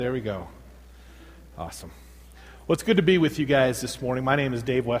There we go. Awesome. Well, it's good to be with you guys this morning. My name is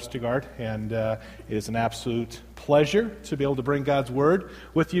Dave Westergaard, and it is an absolute pleasure to be able to bring God's Word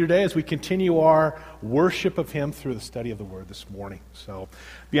with you today as we continue our worship of Him through the study of the Word this morning. So,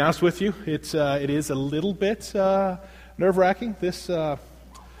 to be honest with you, it is a little bit nerve-wracking. This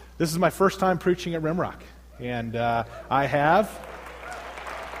is my first time preaching at Rimrock, and I have...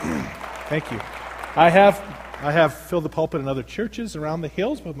 Thank you. I have filled the pulpit in other churches around the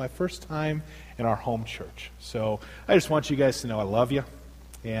hills, but my first time in our home church. So I just want you guys to know I love you,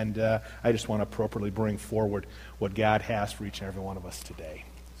 and I just want to appropriately bring forward what God has for each and every one of us today.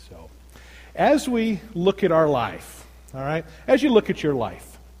 So as we look at our life, all right, as you look at your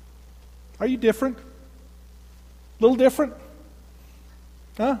life, are you different? A little different?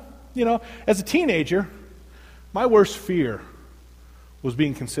 Huh? You know, as a teenager, my worst fear was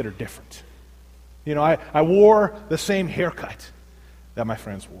being considered different. You know, I wore the same haircut that my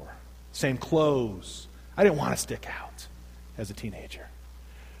friends wore, same clothes. I didn't want to stick out as a teenager.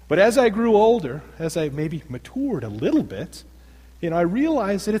 But as I grew older, as I maybe matured a little bit, you know, I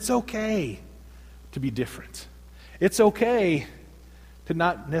realized that it's okay to be different. It's okay to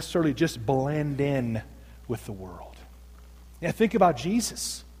not necessarily just blend in with the world. Yeah, think about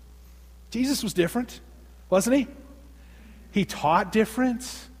Jesus. Jesus was different, wasn't he? He taught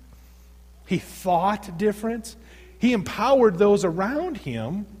different. He thought different. He empowered those around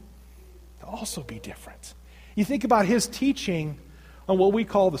him to also be different. You think about his teaching on what we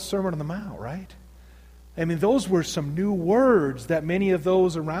call the Sermon on the Mount, right? I mean, those were some new words that many of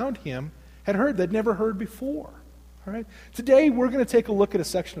those around him had heard, they'd never heard before. All right? Today, we're going to take a look at a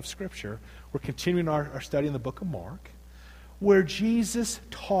section of Scripture. We're continuing our study in the book of Mark, where Jesus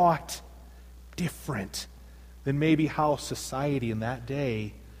taught different than maybe how society in that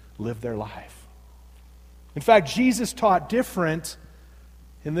day lived their life. In fact, Jesus taught different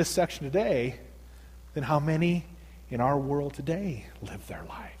in this section today than how many in our world today live their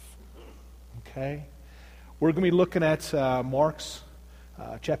life. Okay? We're going to be looking at Mark's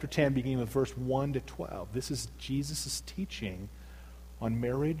chapter 10, beginning with verse 1 to 12. This is Jesus' teaching on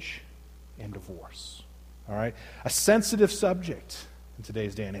marriage and divorce. All right? A sensitive subject in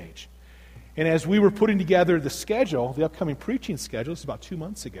today's day and age. And as we were putting together the schedule, the upcoming preaching schedule, this is about 2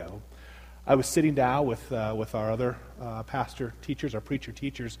 months ago, I was sitting down with our other pastor teachers, our preacher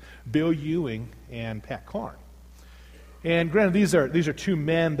teachers, Bill Ewing and Pat Karn. And granted, these are two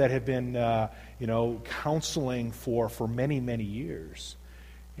men that have been counseling for many, many years.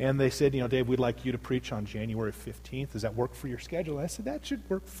 And they said, Dave, we'd like you to preach on January 15th. Does that work for your schedule? And I said, that should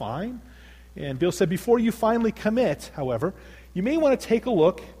work fine. And Bill said, before you finally commit, however, you may want to take a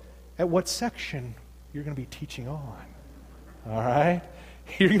look at what section you're going to be teaching on. All right?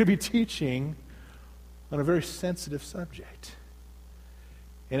 You're going to be teaching on a very sensitive subject.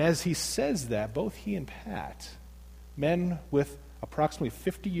 And as he says that, both he and Pat, men with approximately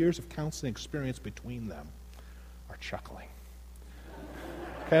 50 years of counseling experience between them, are chuckling.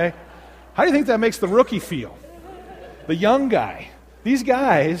 Okay? How do you think that makes the rookie feel? The young guy. These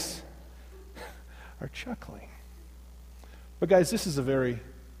guys are chuckling. But guys, this is a very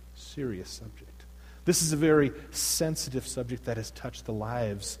serious subject. This is a very sensitive subject that has touched the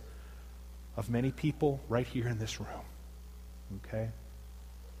lives of many people right here in this room. Okay?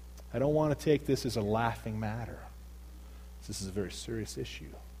 I don't want to take this as a laughing matter. This is a very serious issue.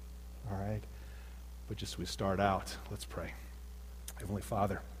 All right? But just as we start out, let's pray. Heavenly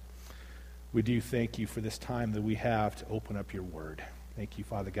Father, we do thank you for this time that we have to open up your word. Thank you,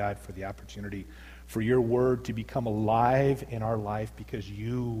 Father God, for the opportunity for your word to become alive in our life because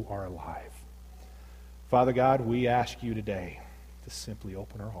you are alive. Father God, we ask you today to simply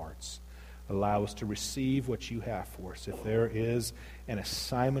open our hearts. Allow us to receive what you have for us. If there is an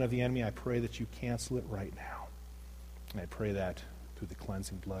assignment of the enemy, I pray that you cancel it right now. And I pray that through the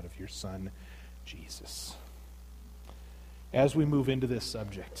cleansing blood of your Son, Jesus. As we move into this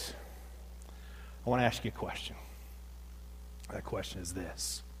subject, I want to ask you a question. That question is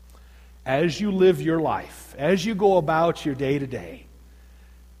this. As you live your life, as you go about your day-to-day,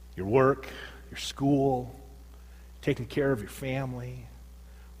 your work, your school, taking care of your family,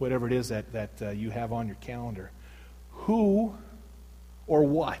 whatever it is that you have on your calendar, who or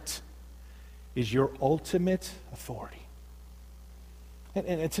what is your ultimate authority?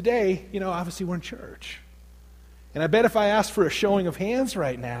 And today, obviously we're in church. And I bet if I asked for a showing of hands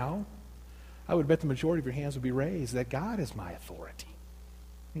right now, I would bet the majority of your hands would be raised that God is my authority.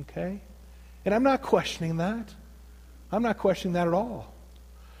 Okay? And I'm not questioning that. I'm not questioning that at all.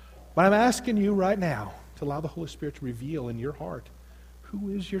 But I'm asking you right now to allow the Holy Spirit to reveal in your heart who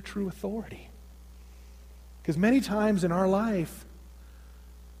is your true authority. Because many times in our life,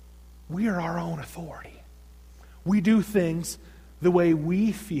 we are our own authority. We do things the way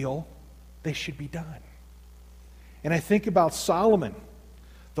we feel they should be done. And I think about Solomon,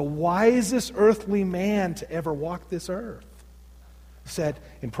 the wisest earthly man to ever walk this earth, said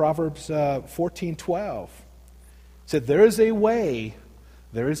in Proverbs 14:12, said, there is a way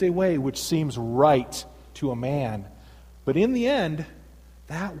which seems right to a man, but in the end,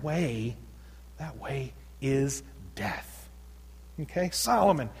 that way is death. Okay?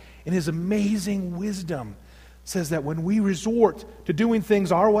 Solomon, in his amazing wisdom, says that when we resort to doing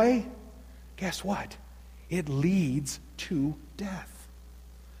things our way, guess what? It leads to death.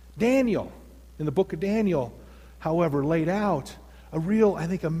 Daniel, in the book of Daniel, however, laid out a real, I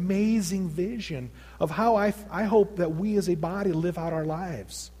think, amazing vision of how I hope that we as a body live out our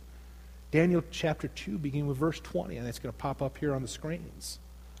lives. Daniel chapter 2, beginning with verse 20, and it's going to pop up here on the screens.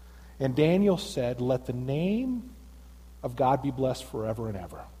 And Daniel said, let the name of God be blessed forever and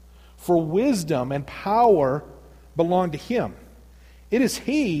ever. For wisdom and power belong to him. It is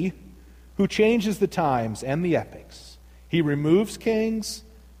he who changes the times and the epochs. He removes kings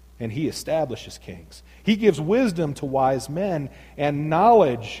and he establishes kings. He gives wisdom to wise men and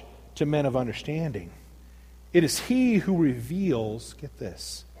knowledge to men of understanding. It is he who reveals, get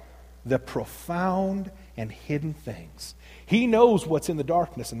this, the profound and hidden things. He knows what's in the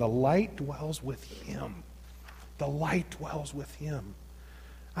darkness, and the light dwells with him. The light dwells with him.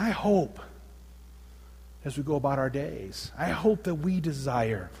 I hope, as we go about our days, I hope that we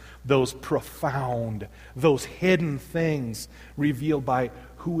desire those profound, those hidden things revealed by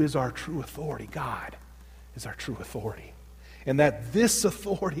who is our true authority. God is our true authority. And that this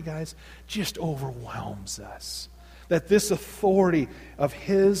authority, guys, just overwhelms us. That this authority of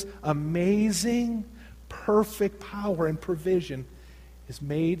his amazing, perfect power and provision is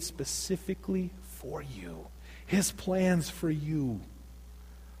made specifically for you. His plans for you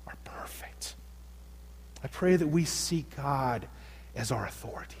are perfect. I pray that we seek God as our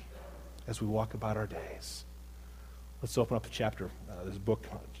authority as we walk about our days. Let's open up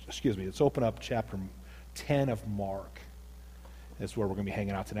let's open up chapter 10 of Mark. That's where we're going to be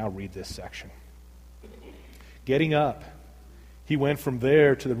hanging out today. I'll read this section. Getting up, he went from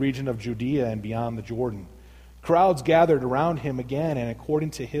there to the region of Judea and beyond the Jordan. Crowds gathered around him again, and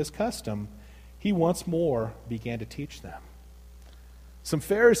according to his custom, he once more began to teach them. Some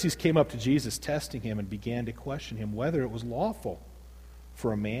Pharisees came up to Jesus, testing him, and began to question him whether it was lawful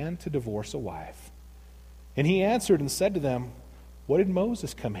for a man to divorce a wife. And he answered and said to them, what did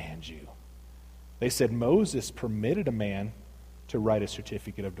Moses command you? They said, Moses permitted a man to write a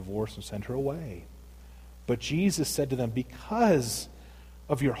certificate of divorce and send her away. But Jesus said to them, because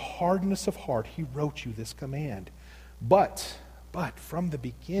of your hardness of heart, he wrote you this command. But from the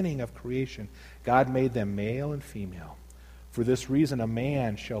beginning of creation, God made them male and female. For this reason, a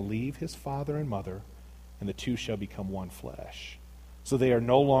man shall leave his father and mother, and the two shall become one flesh. So they are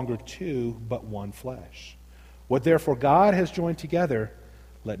no longer two, but one flesh. What therefore God has joined together,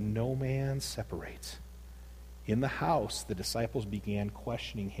 let no man separate. In the house, the disciples began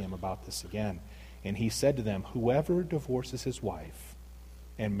questioning him about this again. And he said to them, whoever divorces his wife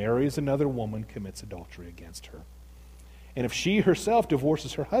and marries another woman commits adultery against her. And if she herself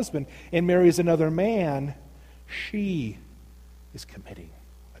divorces her husband and marries another man, she is committing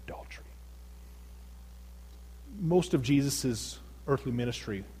adultery. Most of Jesus' earthly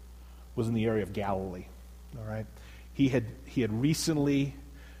ministry was in the area of Galilee. All right, he had recently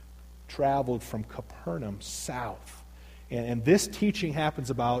traveled from Capernaum south, and this teaching happens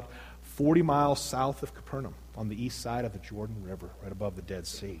about 40 miles south of Capernaum on the east side of the Jordan River, right above the Dead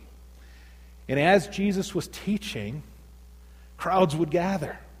Sea. And as Jesus was teaching, crowds would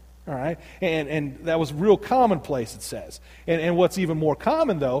gather. All right, and that was real commonplace, it says. And what's even more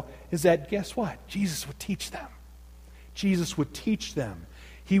common, though, is that, guess what? Jesus would teach them. Jesus would teach them.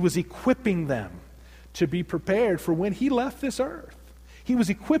 He was equipping them to be prepared for when he left this earth. He was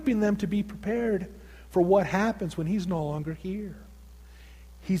equipping them to be prepared for what happens when he's no longer here.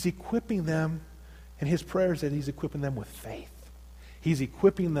 He's equipping them, and his prayer is that he's equipping them with faith. He's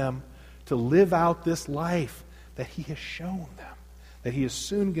equipping them to live out this life that he has shown them, that he is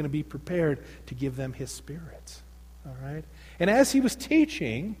soon going to be prepared to give them his Spirit. All right? And as he was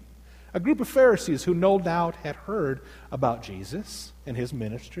teaching, a group of Pharisees who no doubt had heard about Jesus and his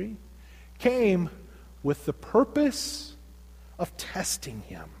ministry came with the purpose of testing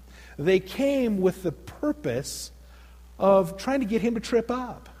him. They came with the purpose of trying to get him to trip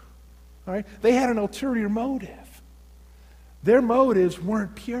up. All right? They had an ulterior motive. Their motives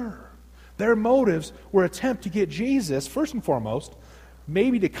weren't pure. Their motives were attempt to get Jesus, first and foremost,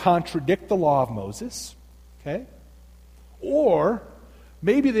 maybe to contradict the law of Moses, okay? Or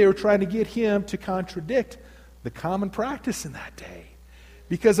Maybe they were trying to get him to contradict the common practice in that day.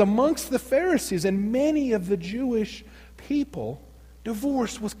 Because amongst the Pharisees and many of the Jewish people,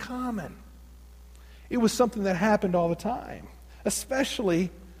 divorce was common. It was something that happened all the time,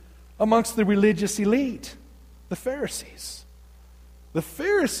 especially amongst the religious elite, the Pharisees. The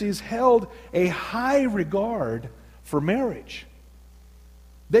Pharisees held a high regard for marriage.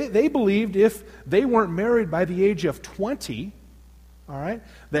 They believed if they weren't married by the age of 20, all right,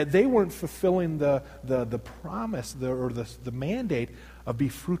 that they weren't fulfilling the promise or the mandate of be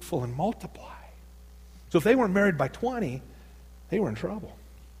fruitful and multiply. So if they weren't married by 20, they were in trouble.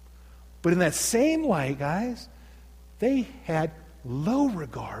 But in that same light, guys, they had low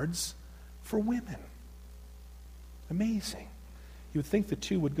regards for women. Amazing. You would think the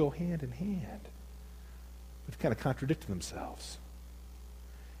two would go hand in hand, but kind of contradict themselves.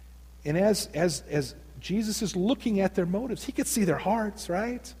 And as Jesus is looking at their motives, he could see their hearts,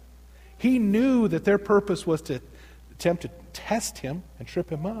 right? He knew that their purpose was to attempt to test him and trip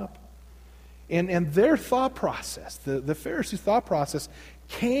him up. And their thought process, the Pharisees' thought process,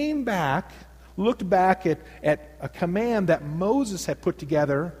 looked back at a command that Moses had put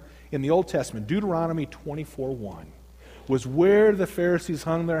together in the Old Testament. Deuteronomy 24:1 was where the Pharisees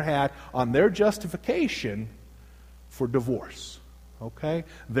hung their hat on their justification for divorce. Okay?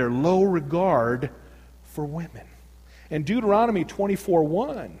 Their low regard for women. And Deuteronomy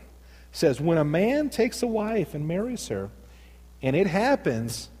 24:1 says, when a man takes a wife and marries her, and it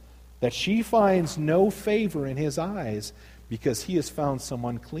happens that she finds no favor in his eyes because he has found some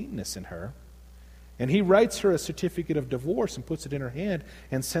uncleanness in her, and he writes her a certificate of divorce and puts it in her hand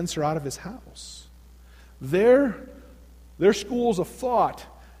and sends her out of his house. Their schools of thought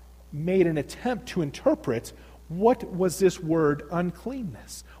made an attempt to interpret what was this word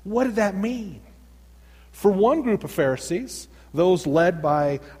uncleanness. What did that mean? For one group of Pharisees, those led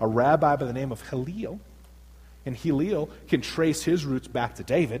by a rabbi by the name of Hillel, and Hillel can trace his roots back to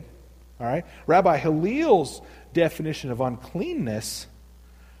David. All right? Rabbi Hillel's definition of uncleanness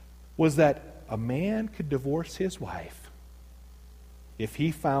was that a man could divorce his wife if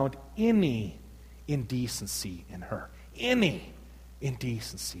he found any indecency in her. Any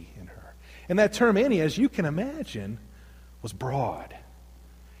indecency in her. And that term any, as you can imagine, was broad.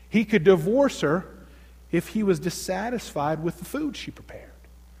 He could divorce her if he was dissatisfied with the food she prepared.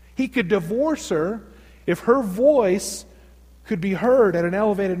 He could divorce her if her voice could be heard at an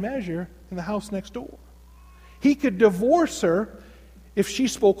elevated measure in the house next door. He could divorce her if she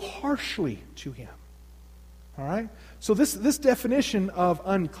spoke harshly to him. All right? So this definition of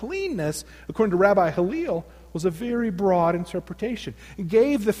uncleanness, according to Rabbi Hillel, was a very broad interpretation. It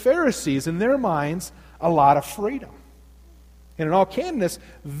gave the Pharisees, in their minds, a lot of freedom. And in all candidness,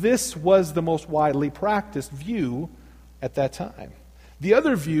 this was the most widely practiced view at that time. The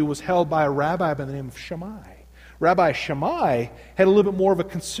other view was held by a rabbi by the name of Shammai. Rabbi Shammai had a little bit more of a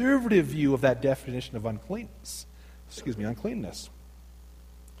conservative view of that definition of uncleanness.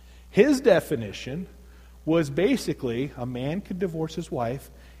 His definition was basically a man could divorce his wife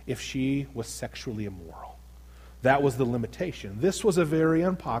if she was sexually immoral. That was the limitation. This was a very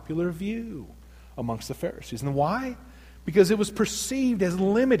unpopular view amongst the Pharisees. And why? Because it was perceived as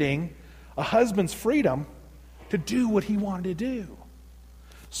limiting a husband's freedom to do what he wanted to do.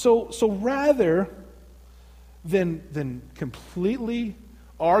 So rather than completely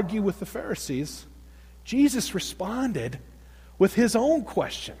argue with the Pharisees, Jesus responded with his own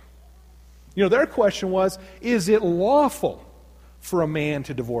question. You know, their question was, is it lawful for a man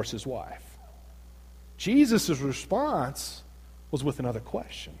to divorce his wife? Jesus' response was with another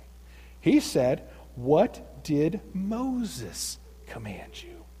question. He said, what did Moses command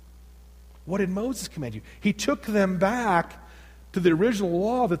you? What did Moses command you? He took them back to the original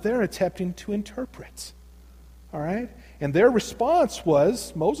law that they're attempting to interpret. All right? And their response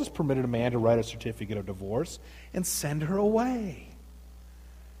was, Moses permitted a man to write a certificate of divorce and send her away.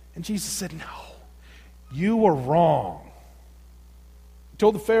 And Jesus said, no, you are wrong. He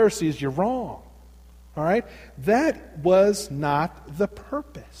told the Pharisees, you're wrong. All right? That was not the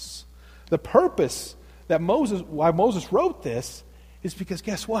purpose. The purpose why Moses wrote this is because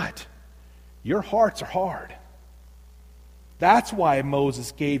guess what? Your hearts are hard. That's why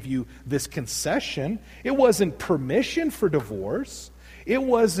Moses gave you this concession. It wasn't permission for divorce. It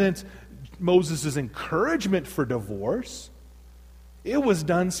wasn't Moses' encouragement for divorce. It was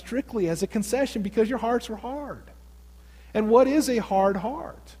done strictly as a concession because your hearts were hard. And what is a hard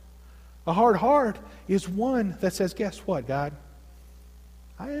heart? A hard heart is one that says, guess what, God?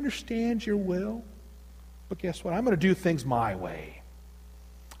 I understand your will, but guess what? I'm going to do things my way.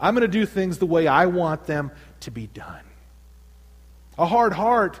 I'm going to do things the way I want them to be done. A hard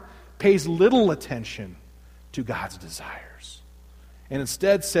heart pays little attention to God's desires. And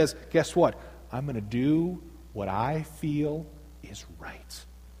instead says, guess what? I'm going to do what I feel is right.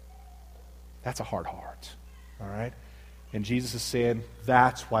 That's a hard heart. All right? And Jesus is saying,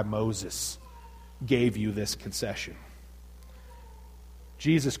 that's why Moses gave you this concession.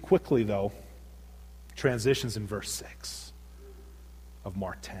 Jesus quickly, though, transitions in verse 6 of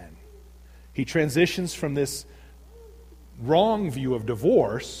Mark 10. He transitions from this wrong view of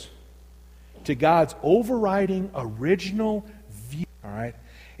divorce to God's overriding original view. All right?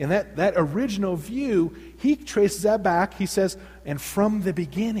 And that original view, he traces that back. He says, and from the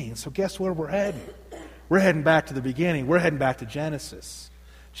beginning. So guess where we're heading? We're heading back to the beginning. We're heading back to Genesis.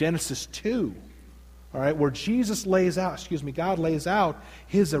 Genesis 2. All right, where God lays out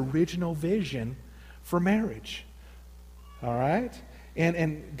his original vision for marriage. All right?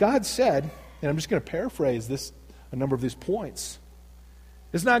 And God said, and I'm just going to paraphrase a number of these points.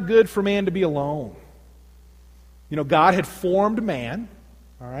 It's not good for man to be alone. You know, God had formed man,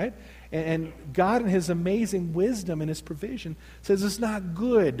 all right? And God in his amazing wisdom and his provision says it's not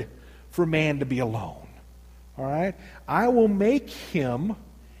good for man to be alone. All right? I will make him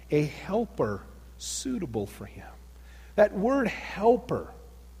a helper suitable for him. That word helper,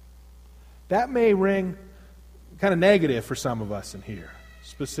 that may ring kind of negative for some of us in here,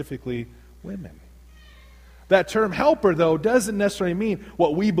 specifically women. That term helper, though, doesn't necessarily mean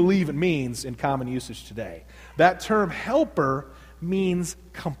what we believe it means in common usage today. That term helper means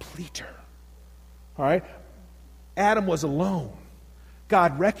completer. All right? Adam was alone.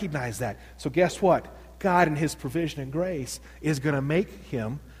 God recognized that. So guess what? God, in his provision and grace, is going to make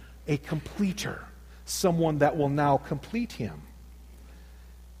him a completer, someone that will now complete him.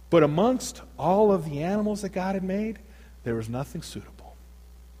 But amongst all of the animals that God had made, there was nothing suitable.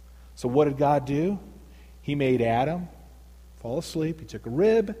 So what did God do? He made Adam fall asleep. He took a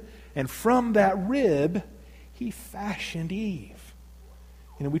rib, and from that rib, he fashioned Eve.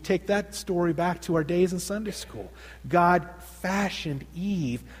 You know, we take that story back to our days in Sunday school. God fashioned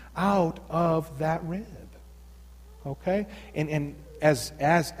Eve out of that rib. Okay? And as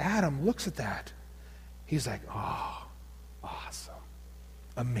Adam looks at that, he's like, oh, awesome.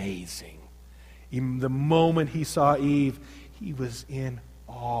 Amazing. Even the moment he saw Eve, he was in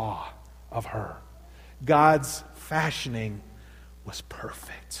awe of her. God's fashioning was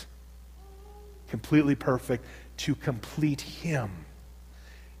perfect. Completely perfect to complete him.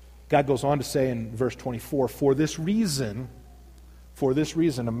 God goes on to say in verse 24, For this reason,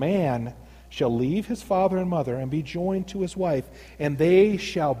 a man shall leave his father and mother and be joined to his wife, and they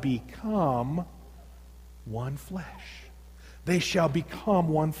shall become one flesh. They shall become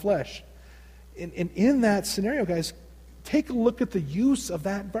one flesh. And in that scenario, guys, take a look at the use of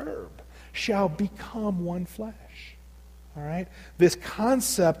that verb. Shall become one flesh. All right? This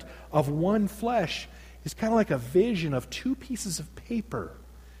concept of one flesh is kind of like a vision of two pieces of paper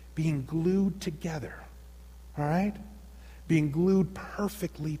being glued together. All right? Being glued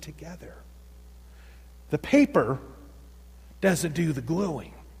perfectly together. The paper doesn't do the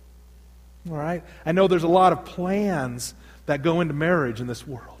gluing. All right? I know there's a lot of plans that go into marriage in this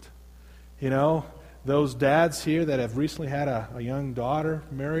world. You know, those dads here that have recently had a young daughter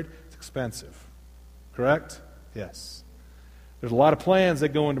married, it's expensive. Correct? Yes. There's a lot of plans that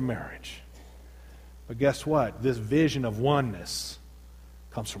go into marriage. But guess what? This vision of oneness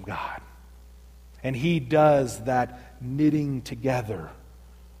comes from God. And he does that knitting together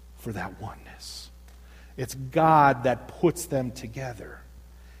for that oneness. It's God that puts them together.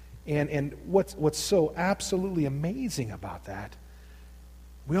 And what's so absolutely amazing about that,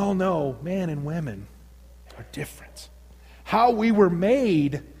 we all know men and women are different. How we were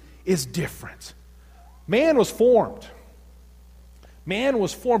made is different. Man was formed. Man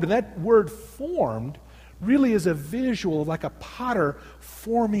was formed, and that word formed really is a visual of like a potter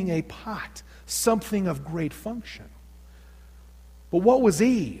forming a pot, something of great function. But what was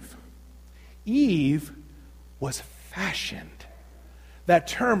Eve? Eve was fashioned. That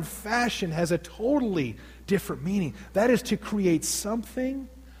term fashion has a totally different meaning. That is to create something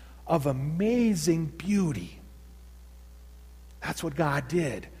of amazing beauty. That's what God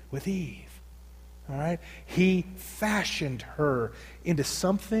did with Eve. All right? He fashioned her into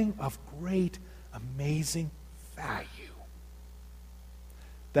something of great, amazing value.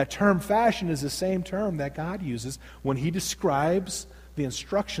 That term fashion is the same term that God uses when he describes the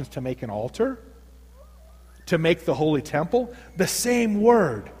instructions to make an altar, to make the holy temple. The same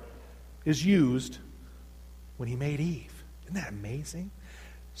word is used when he made Eve. Isn't that amazing?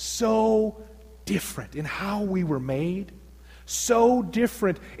 So different in how we were made. So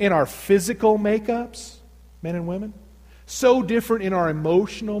different in our physical makeups, men and women. so different in our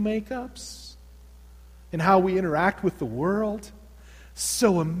emotional makeups, in how we interact with the world,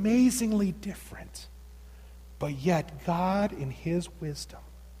 so amazingly different. But yet God, in His wisdom,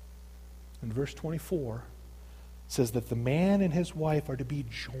 in verse 24, says that the man and his wife are to be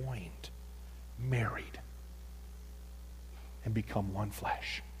joined, married, and become one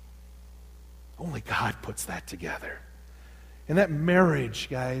flesh. Only God puts that together. And that marriage,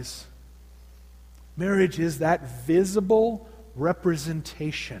 guys, marriage is that visible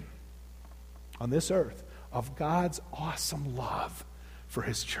representation on this earth of God's awesome love for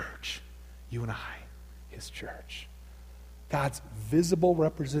His church. You and I, His church. God's visible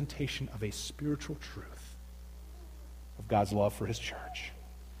representation of a spiritual truth of God's love for His church.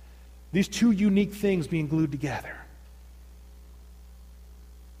 These two unique things being glued together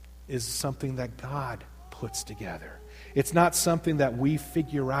is something that God puts together. It's not something that we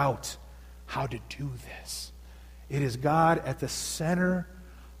figure out how to do this. It is God at the center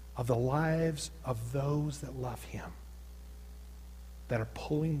of the lives of those that love Him, that are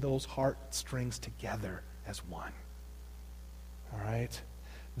pulling those heartstrings together as one. All right?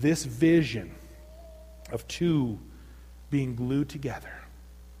 This vision of two being glued together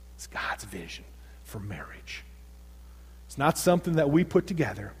is God's vision for marriage. It's not something that we put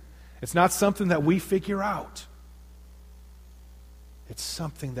together. It's not something that we figure out. It's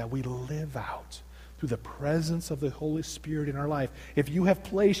something that we live out through the presence of the Holy Spirit in our life. If you have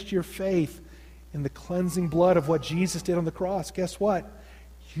placed your faith in the cleansing blood of what Jesus did on the cross, guess what?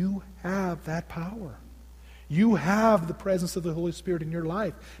 You have that power. You have the presence of the Holy Spirit in your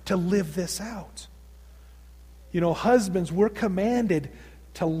life to live this out. You know, husbands, we're commanded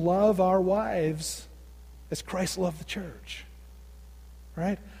to love our wives as Christ loved the church.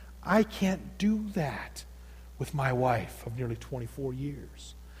 Right? I can't do that with my wife of nearly 24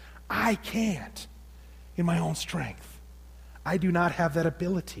 years. I can't in my own strength. I do not have that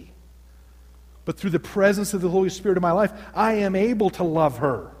ability. But through the presence of the Holy Spirit in my life, I am able to love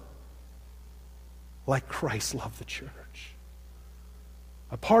her like Christ loved the church.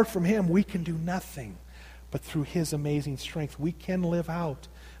 Apart from Him, we can do nothing. But through His amazing strength, we can live out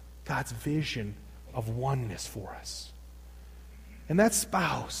God's vision of oneness for us. And that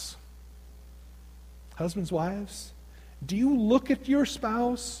spouse, husbands, wives, do you look at your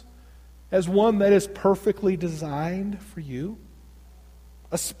spouse as one that is perfectly designed for you?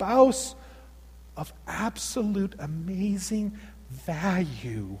 A spouse of absolute amazing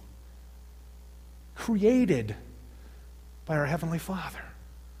value, created by our Heavenly Father.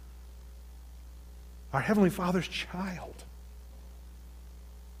 Our Heavenly Father's child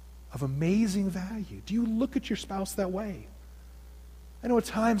of amazing value. Do you look at your spouse that way? I know at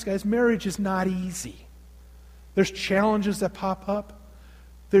times, guys, marriage is not easy. There's challenges that pop up.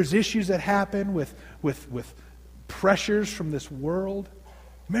 There's issues that happen with pressures from this world.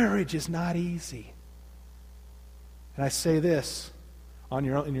 Marriage is not easy. And I say this, in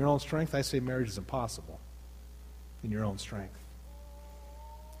your own strength, I say marriage is impossible. In your own strength.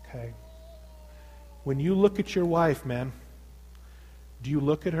 Okay? When you look at your wife, man, do you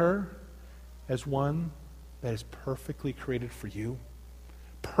look at her as one that is perfectly created for you?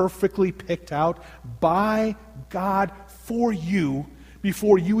 Perfectly picked out by God for you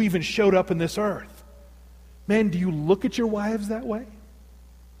before you even showed up in this earth. Man, do you look at your wives that way?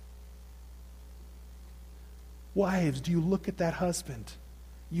 Wives, do you look at that husband,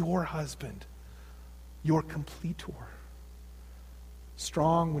 your completor?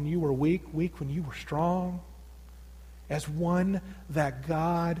 Strong when you were weak, weak when you were strong, as one that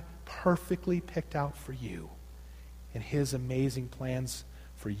God perfectly picked out for you. And His amazing plans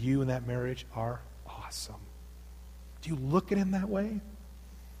for you in that marriage are awesome. Do you look at Him that way?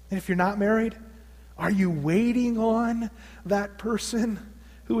 And if you're not married, are you waiting on that person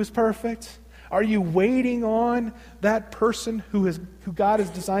who is perfect? Are you waiting on that person who God has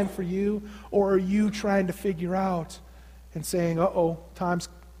designed for you? Or are you trying to figure out and saying, uh-oh, time's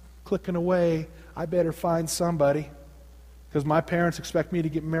clicking away. I better find somebody because my parents expect me to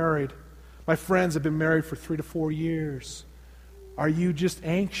get married. My friends have been married for 3 to 4 years. Are you just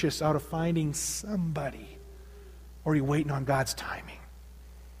anxious out of finding somebody? Or are you waiting on God's timing?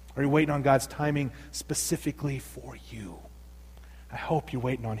 Are you waiting on God's timing specifically for you? I hope you're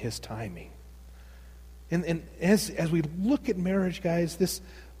waiting on His timing. And as we look at marriage, guys, this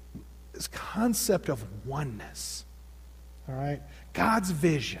concept of oneness, all right, God's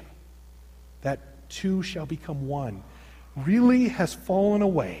vision that two shall become one really has fallen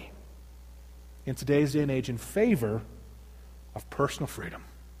away in today's day and age in favor of personal freedom.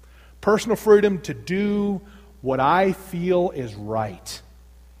 Personal freedom to do what I feel is right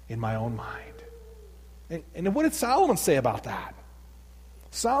in my own mind. And what did Solomon say about that?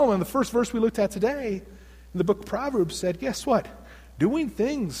 Solomon, the first verse we looked at today in the book of Proverbs, said, guess what? Doing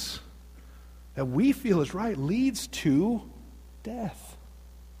things that we feel is right leads to death.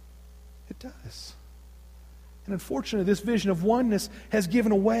 It does. And unfortunately, this vision of oneness has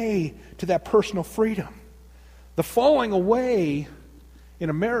given away to that personal freedom. The falling away in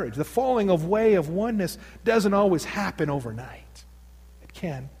a marriage, the falling away of oneness doesn't always happen overnight. It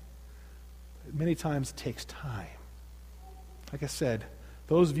can. Many times it takes time. Like I said,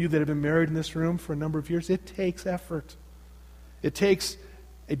 those of you that have been married in this room for a number of years, it takes effort. It takes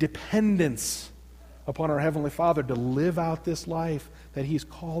a dependence upon our Heavenly Father to live out this life that He's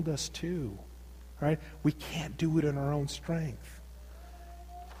called us to. Right? We can't do it in our own strength.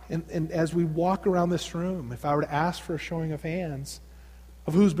 And as we walk around this room, if I were to ask for a showing of hands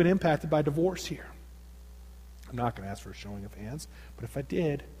of who's been impacted by divorce here, I'm not going to ask for a showing of hands, but if I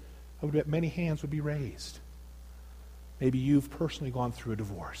did, I would bet many hands would be raised. Maybe you've personally gone through a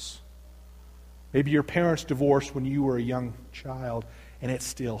divorce. Maybe your parents divorced when you were a young child and it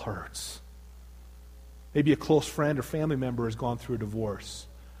still hurts. Maybe a close friend or family member has gone through a divorce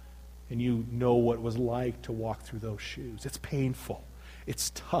and you know what it was like to walk through those shoes. It's painful.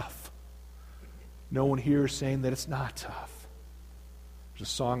 It's tough. No one here is saying that it's not tough. There's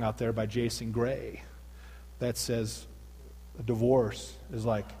a song out there by Jason Gray that says a divorce is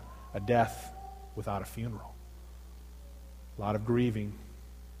like a death without a funeral. A lot of grieving,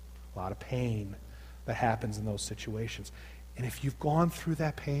 a lot of pain that happens in those situations. And if you've gone through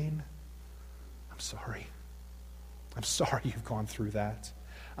that pain, I'm sorry. I'm sorry you've gone through that.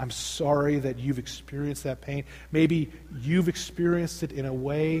 I'm sorry that you've experienced that pain. Maybe you've experienced it in a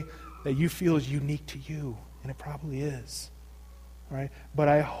way that you feel is unique to you, and it probably is. All right? But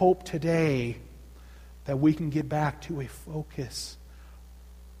I hope today that we can get back to a focus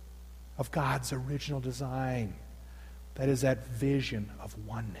of God's original design. That is that vision of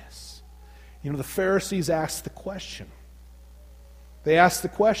oneness. You know, the Pharisees asked the question. They asked the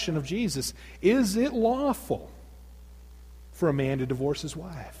question of Jesus, is it lawful for a man to divorce his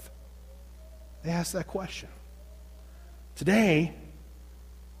wife? They asked that question. Today,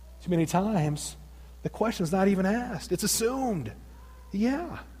 too many times, the question is not even asked. It's assumed.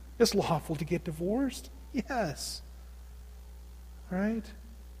 Yeah, it's lawful to get divorced. Yes. All right?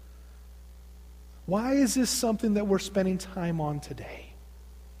 Why is this something that we're spending time on today?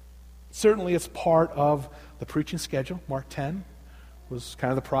 Certainly it's part of the preaching schedule. Mark 10 was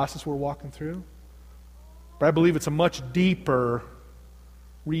kind of the process we're walking through. But I believe it's a much deeper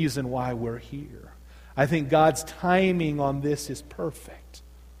reason why we're here. I think God's timing on this is perfect.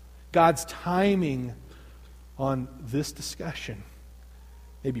 God's timing on this discussion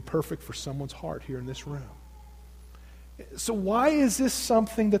may be perfect for someone's heart here in this room. So why is this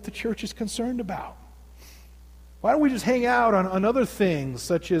something that the church is concerned about? Why don't we just hang out on other things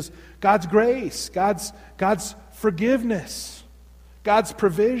such as God's grace, God's forgiveness, God's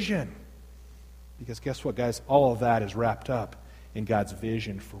provision? Because guess what, guys? All of that is wrapped up in God's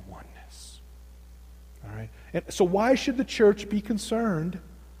vision for oneness. All right? And so why should the church be concerned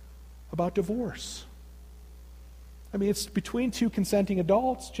about divorce? I mean, it's between two consenting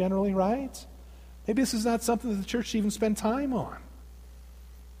adults generally, right? Maybe this is not something that the church should even spend time on.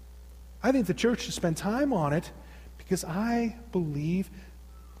 I think the church should spend time on it because I believe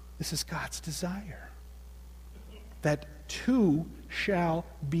this is God's desire. That two shall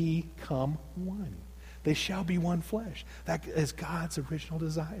become one. They shall be one flesh. That is God's original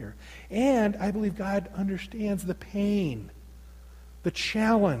desire. And I believe God understands the pain, the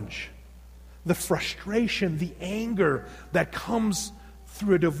challenge, the frustration, the anger that comes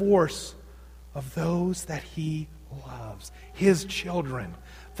through a divorce of those that He loves, His children.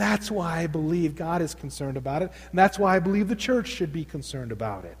 That's why I believe God is concerned about it, and that's why I believe the church should be concerned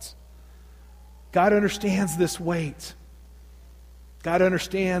about it. God understands this weight. God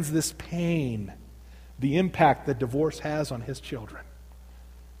understands this pain, the impact that divorce has on His children.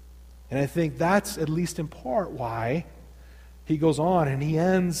 And I think that's, at least in part, why He goes on and He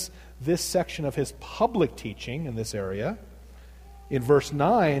ends this section of His public teaching in this area in verse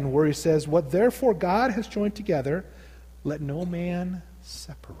 9, where He says, "What therefore God has joined together, let no man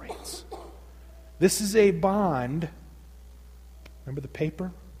separate." This is a bond, remember the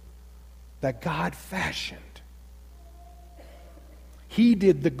paper, that God fashioned. He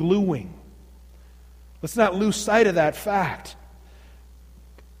did the gluing. Let's not lose sight of that fact.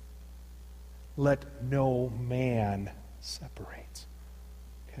 Let no man separate.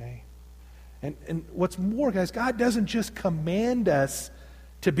 Okay? And what's more, guys, God doesn't just command us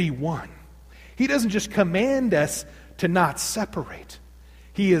to be one. He doesn't just command us to not separate.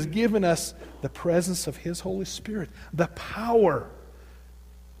 He He has given us the presence of His Holy Spirit, the power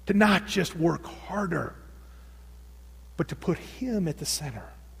to not just work harder, but to put Him at the center,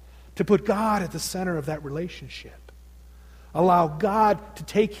 to put God at the center of that relationship. Allow God to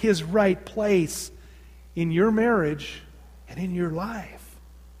take His right place in your marriage and in your life.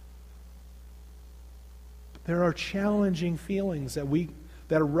 There are challenging feelings that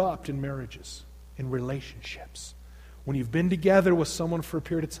erupt in marriages, in relationships. When you've been together with someone for a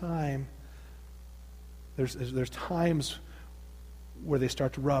period of time, there's times where they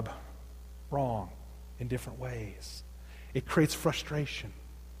start to rub wrong in different ways. It creates frustration.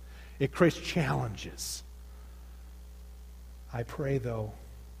 It creates challenges. I pray, though,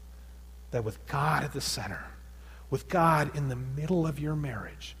 that with God at the center, with God in the middle of your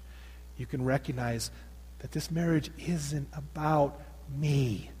marriage, you can recognize that this marriage isn't about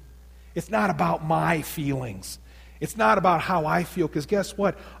me. It's not about my feelings. It's not about how I feel, because guess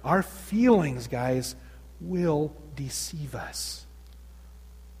what? Our feelings, guys, will deceive us.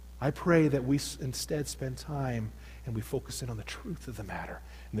 I pray that we instead spend time and we focus in on the truth of the matter.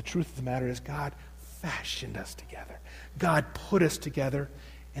 And the truth of the matter is God fashioned us together. God put us together,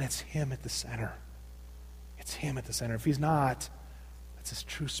 and it's Him at the center. It's Him at the center. If He's not, that's His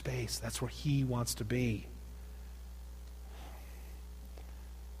true space. That's where He wants to be.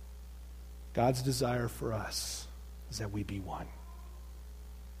 God's desire for us is that we be one.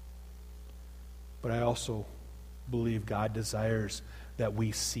 But I also believe God desires that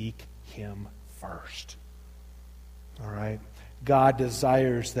we seek Him first. All right? God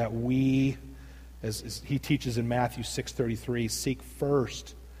desires that we, as He teaches in Matthew 6:33, seek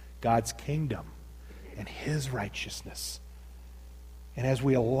first God's kingdom and His righteousness. And as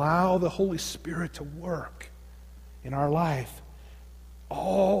we allow the Holy Spirit to work in our life,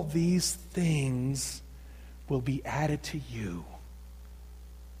 all these things will be added to you.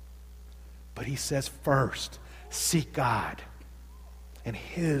 But He says first, seek God and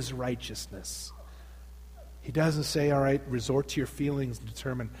His righteousness. He doesn't say, all right, resort to your feelings and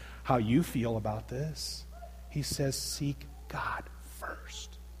determine how you feel about this. He says, seek God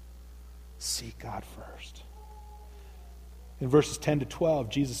first. Seek God first. In verses 10 to 12,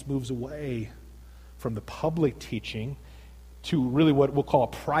 Jesus moves away from the public teaching to really what we'll call a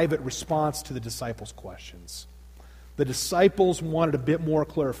private response to the disciples' questions. The disciples wanted a bit more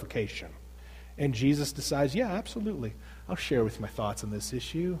clarification. And Jesus decides, yeah, absolutely. I'll share with you my thoughts on this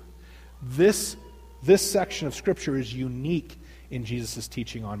issue. This section of Scripture is unique in Jesus'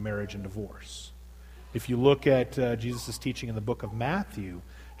 teaching on marriage and divorce. If you look at Jesus' teaching in the book of Matthew,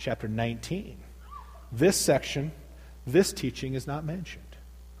 chapter 19, this section, this teaching is not mentioned.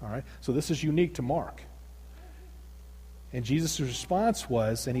 All right? So this is unique to Mark. And Jesus' response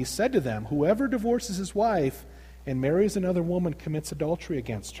was, and He said to them, whoever divorces his wife and marries another woman commits adultery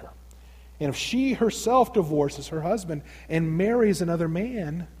against her. And if she herself divorces her husband and marries another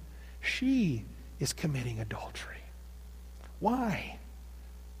man, she is committing adultery. Why?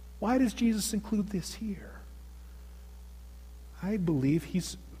 Why does Jesus include this here? I believe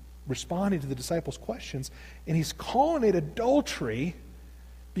He's responding to the disciples' questions, and He's calling it adultery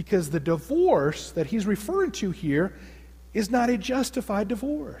because the divorce that He's referring to here is not a justified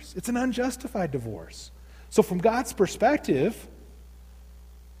divorce. It's an unjustified divorce. So from God's perspective,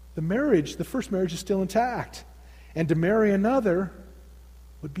 the first marriage is still intact. And to marry another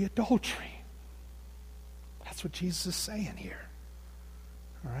would be adultery. That's what Jesus is saying here.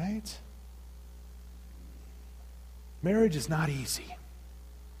 All right? Marriage is not easy.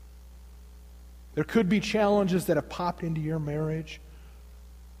 There could be challenges that have popped into your marriage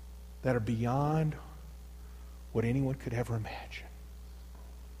that are beyond what anyone could ever imagine.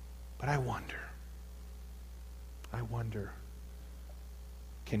 But I wonder,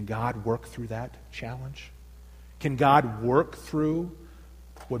 can God work through that challenge? Can God work through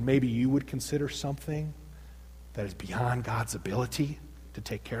what maybe you would consider something that is beyond God's ability to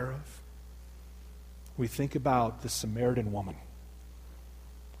take care of? We think about the Samaritan woman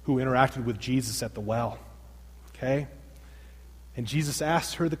who interacted with Jesus at the well. Okay? And Jesus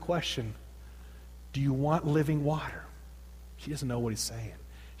asked her the question, do you want living water? She doesn't know what He's saying.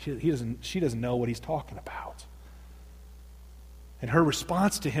 She doesn't know what He's talking about. And her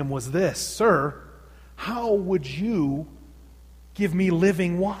response to Him was this, Sir, how would you give me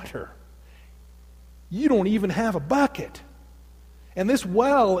living water? You don't even have a bucket. And this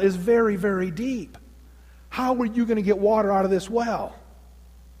well is very, very deep. How are you going to get water out of this well?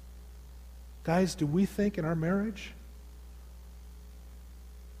 Guys, do we think in our marriage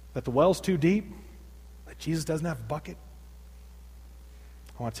that the well's too deep? That Jesus doesn't have a bucket?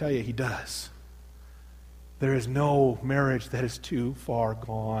 I want to tell you, He does. There is no marriage that is too far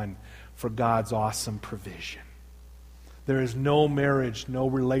gone for God's awesome provision. There is no marriage, no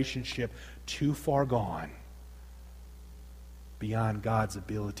relationship too far gone beyond God's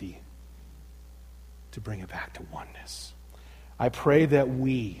ability to bring it back to oneness. I pray that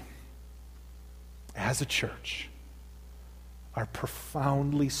we, as a church, are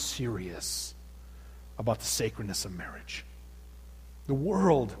profoundly serious about the sacredness of marriage. The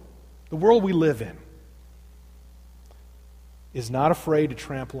world we live in is not afraid to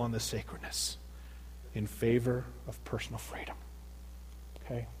trample on this sacredness in favor of personal freedom.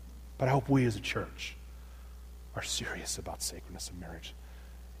 Okay? But I hope we as a church are serious about sacredness of marriage.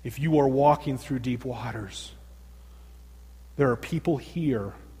 If you are walking through deep waters, there are people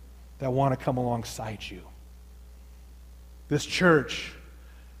here that want to come alongside you. This church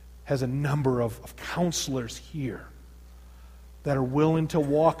has a number of counselors here that are willing to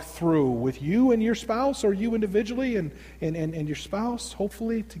walk through with you and your spouse, or you individually and your spouse,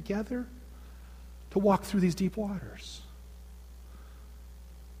 hopefully together, to walk through these deep waters.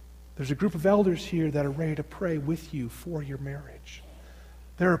 There's a group of elders here that are ready to pray with you for your marriage.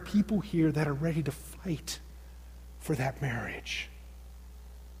 There are people here that are ready to fight for that marriage,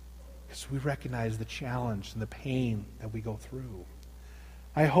 because we recognize the challenge and the pain that we go through.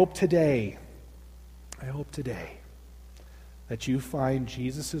 I hope today that you find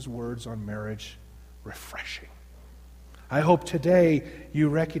Jesus' words on marriage refreshing. I hope today you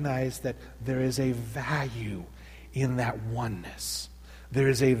recognize that there is a value in that oneness. There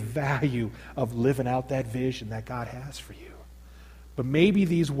is a value of living out that vision that God has for you. But maybe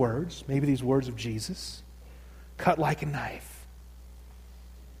these words of Jesus, cut like a knife,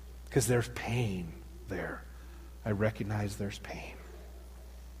 because there's pain there. I recognize there's pain.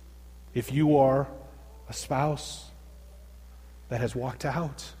 If you are a spouse that has walked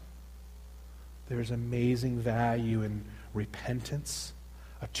out, there's amazing value in repentance,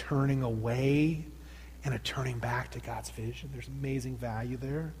 a turning away, and a turning back to God's vision. There's amazing value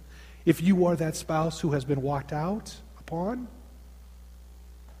there. If you are that spouse who has been walked out upon,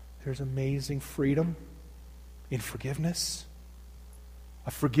 there's amazing freedom in forgiveness,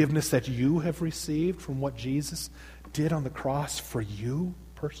 a forgiveness that you have received from what Jesus did on the cross for you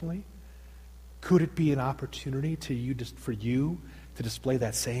personally. Could it be an opportunity for you to display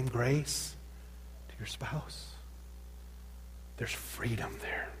that same grace to your spouse? There's freedom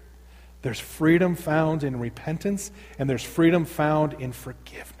there. There's freedom found in repentance, and there's freedom found in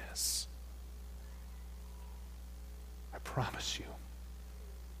forgiveness. I promise you,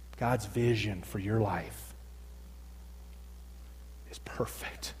 God's vision for your life is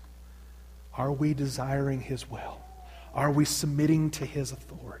perfect. Are we desiring His will? Are we submitting to His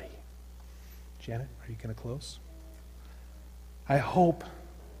authority? Janet, are you going to close? I hope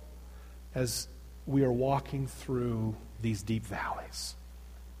as we are walking through these deep valleys,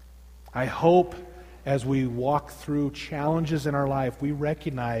 I hope as we walk through challenges in our life, we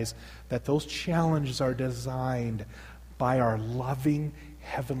recognize that those challenges are designed by our loving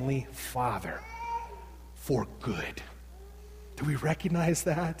Heavenly Father for good. Do we recognize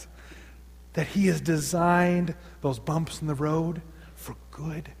that? That He has designed those bumps in the road for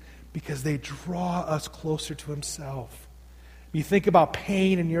good, because they draw us closer to Himself. You think about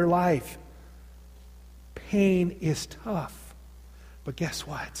pain in your life. Pain is tough. But guess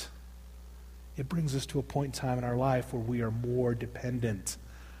what? It brings us to a point in time in our life where we are more dependent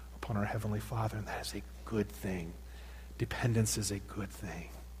upon our Heavenly Father, and that is a good thing. Dependence is a good thing.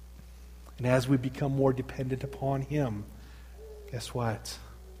 And as we become more dependent upon Him, guess what?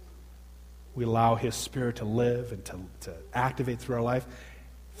 We allow His Spirit to live and to activate through our life.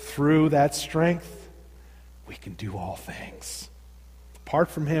 Through that strength, we can do all things.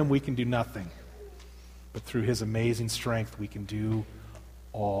 Apart from Him, we can do nothing. But through His amazing strength, we can do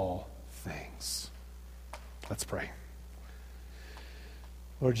all things. Let's pray.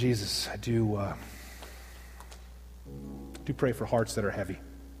 Lord Jesus, I do pray for hearts that are heavy.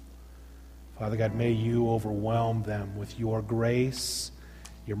 Father God, may You overwhelm them with Your grace,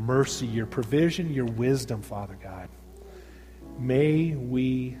 Your mercy, Your provision, Your wisdom, Father God. May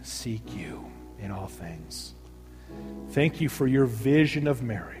we seek You in all things. Thank You for Your vision of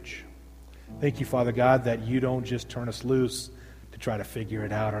marriage. Thank You, Father God, that You don't just turn us loose to try to figure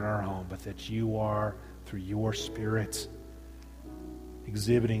it out on our own, but that You are, through Your Spirit,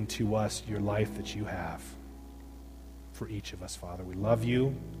 exhibiting to us Your life that You have for each of us, Father. We love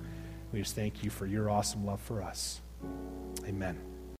You. We just thank You for Your awesome love for us. Amen.